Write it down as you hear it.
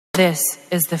This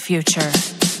is the future.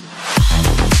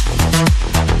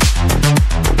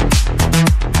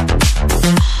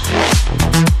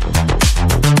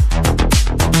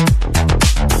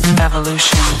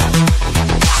 Evolution.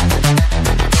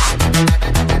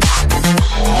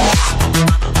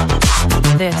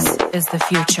 This is the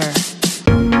future.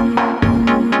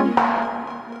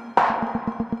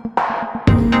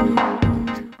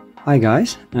 Hi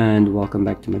guys, and welcome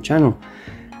back to my channel.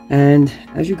 And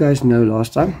as you guys know,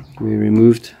 last time we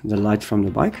removed the light from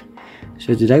the bike,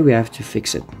 so today we have to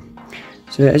fix it.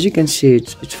 So as you can see,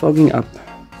 it's fogging up.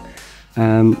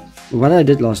 What I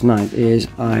did last night is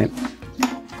I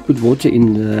put water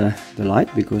in the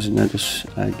light because that was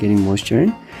getting moisture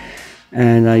in,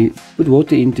 and I put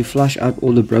water in to flush out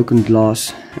all the broken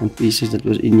glass and pieces that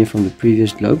was in here from the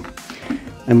previous globe.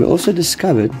 And we also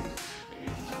discovered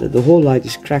that the whole light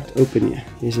is cracked open here.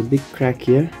 There's a big crack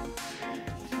here.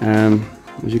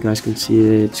 As you guys can see,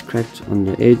 it's cracked on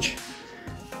the edge.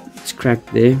 It's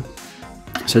cracked there.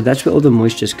 So that's where all the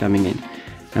moisture is coming in.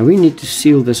 Now we need to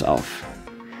seal this off,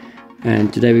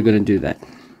 and today we're going to do that.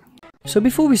 So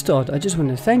before we start, I just want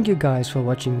to thank you guys for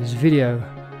watching this video,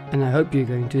 and I hope you're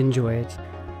going to enjoy it.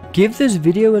 Give this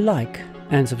video a like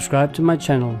and subscribe to my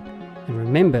channel, and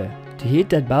remember to hit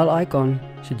that bell icon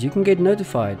so that you can get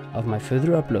notified of my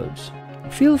further uploads.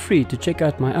 Feel free to check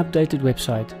out my updated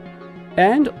website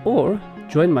and or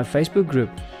join my Facebook group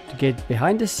to get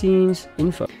behind the scenes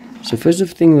info. So first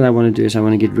thing that I want to do is I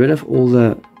want to get rid of all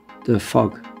the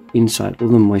fog inside, all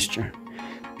the moisture,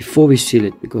 before we seal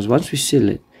it, because once we seal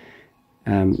it,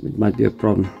 it might be a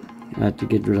problem to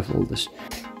get rid of all this.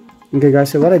 Okay guys,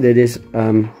 so what I did is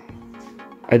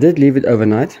I did leave it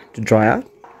overnight to dry out.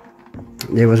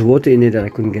 There was water in it that I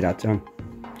couldn't get out, so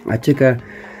I took a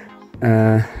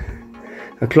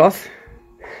cloth.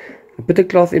 I put the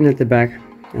cloth in at the back,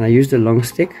 and I used a long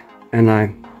stick, and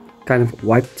I kind of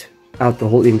wiped out the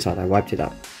whole inside. I wiped it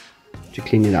out to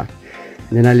clean it out,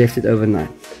 and then I left it overnight.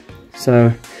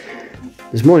 So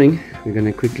this morning we're going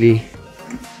to quickly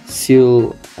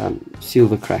seal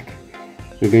the crack.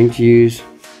 We're going to use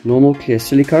normal clear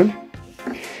silicone,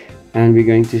 and we're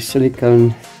going to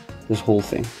silicone this whole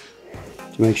thing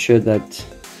to make sure that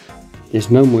there's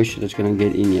no moisture that's going to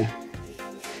get in here.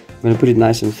 I'm going to put it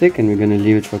nice and thick, and we're going to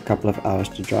leave it for a couple of hours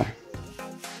to dry.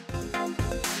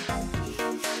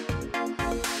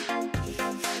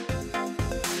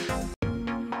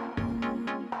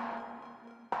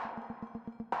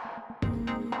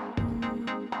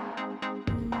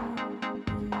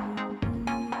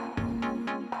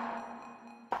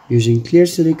 Using clear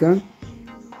silicone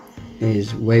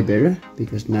is way better,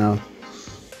 because now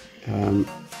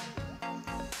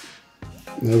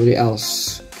nobody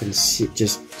else can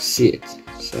just see it.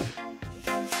 So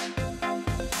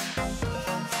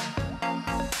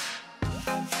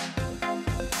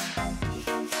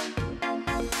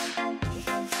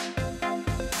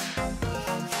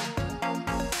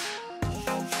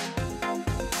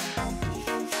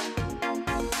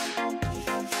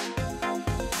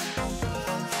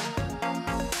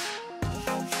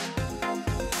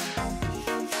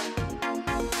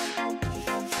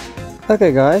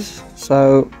okay guys,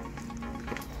 so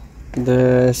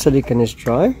the silicone is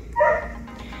dry,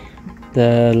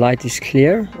 the light is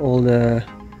clear, all the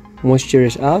moisture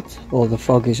is out, all the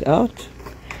fog is out,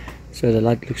 so the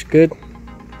light looks good,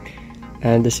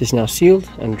 and this is now sealed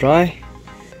and dry,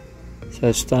 so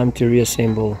it's time to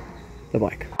reassemble the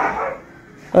bike.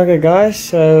 Okay guys,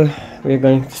 so we're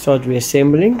going to start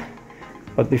reassembling,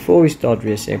 but before we start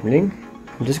reassembling,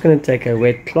 I'm just going to take a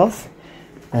wet cloth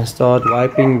and start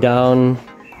wiping down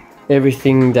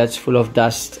everything that's full of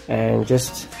dust and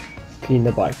just clean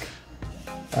the bike.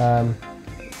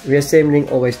 Reassembling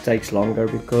always takes longer,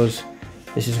 because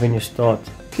this is when you start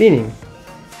cleaning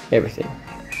everything.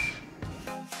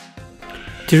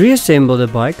 To reassemble the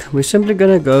bike, we're simply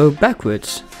gonna go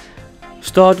backwards.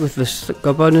 Start with the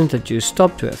component that you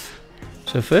stopped with.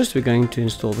 So first we're going to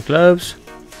install the globes,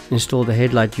 install the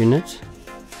headlight unit,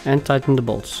 and tighten the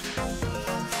bolts.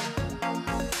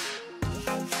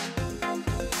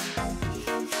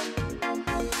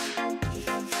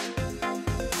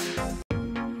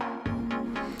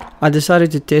 I decided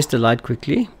to test the light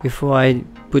quickly before I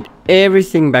put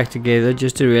everything back together,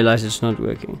 just to realize it's not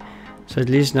working. So at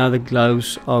least now the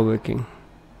globes are working.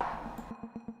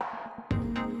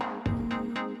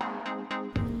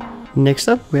 Next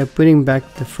up, we are putting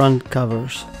back the front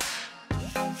covers.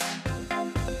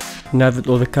 Now that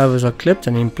all the covers are clipped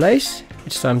and in place,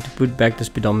 it's time to put back the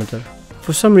speedometer.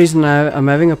 For some reason I'm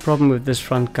having a problem with this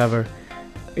front cover.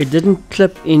 It didn't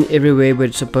clip in everywhere where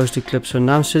it's supposed to clip, so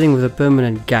now I'm sitting with a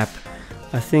permanent gap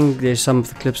I think there's some of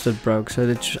the clips that broke, so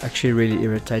that's actually really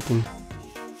irritating.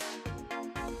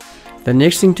 The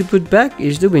next thing to put back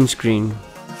is the windscreen.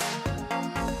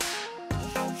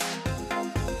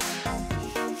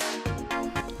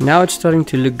 Now it's starting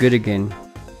to look good again.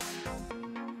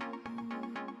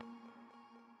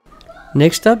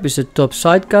 Next up is the top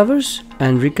side covers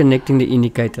and reconnecting the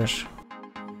indicators.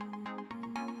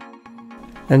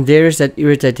 And there is that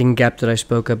irritating gap that I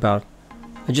spoke about.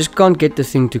 I just can't get the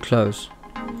thing to close.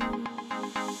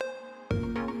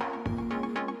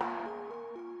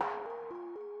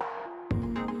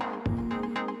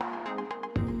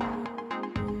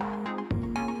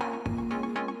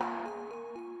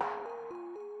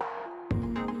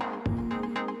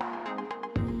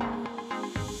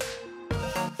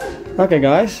 Okay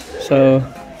guys, so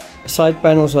side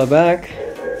panels are back,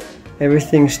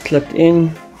 everything's clipped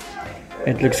in,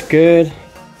 it looks good.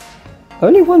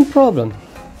 Only one problem,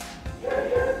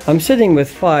 I'm sitting with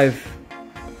 5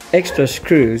 extra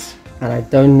screws and I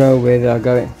don't know where they are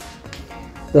going.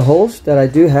 The holes that I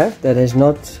do have that is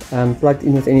not plugged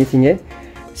in with anything yet,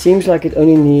 seems like it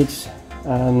only needs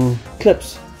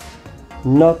clips,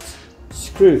 not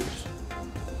screws.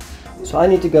 So I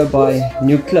need to go buy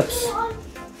new clips,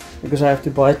 because I have to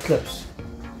buy clips,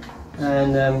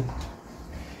 and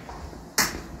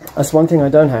that's one thing I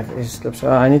don't have is clips. So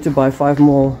I need to buy 5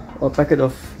 more, or a packet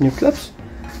of new clips,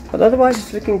 but otherwise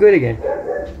it's looking good again.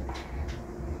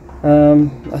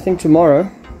 I think tomorrow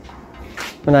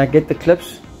when I get the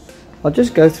clips, I'll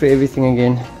just go through everything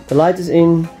again. The light is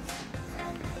in,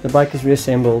 the bike is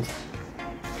reassembled,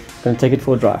 I'm gonna take it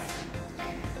for a drive.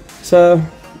 So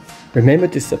remember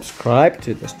to subscribe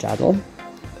to this channel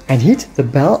and hit the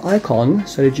bell icon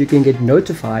so that you can get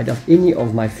notified of any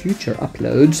of my future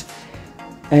uploads.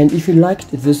 And if you liked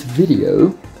this video,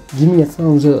 give me a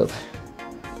thumbs up.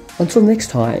 Until next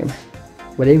time,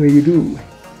 whatever you do,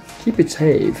 keep it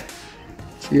safe.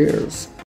 Cheers.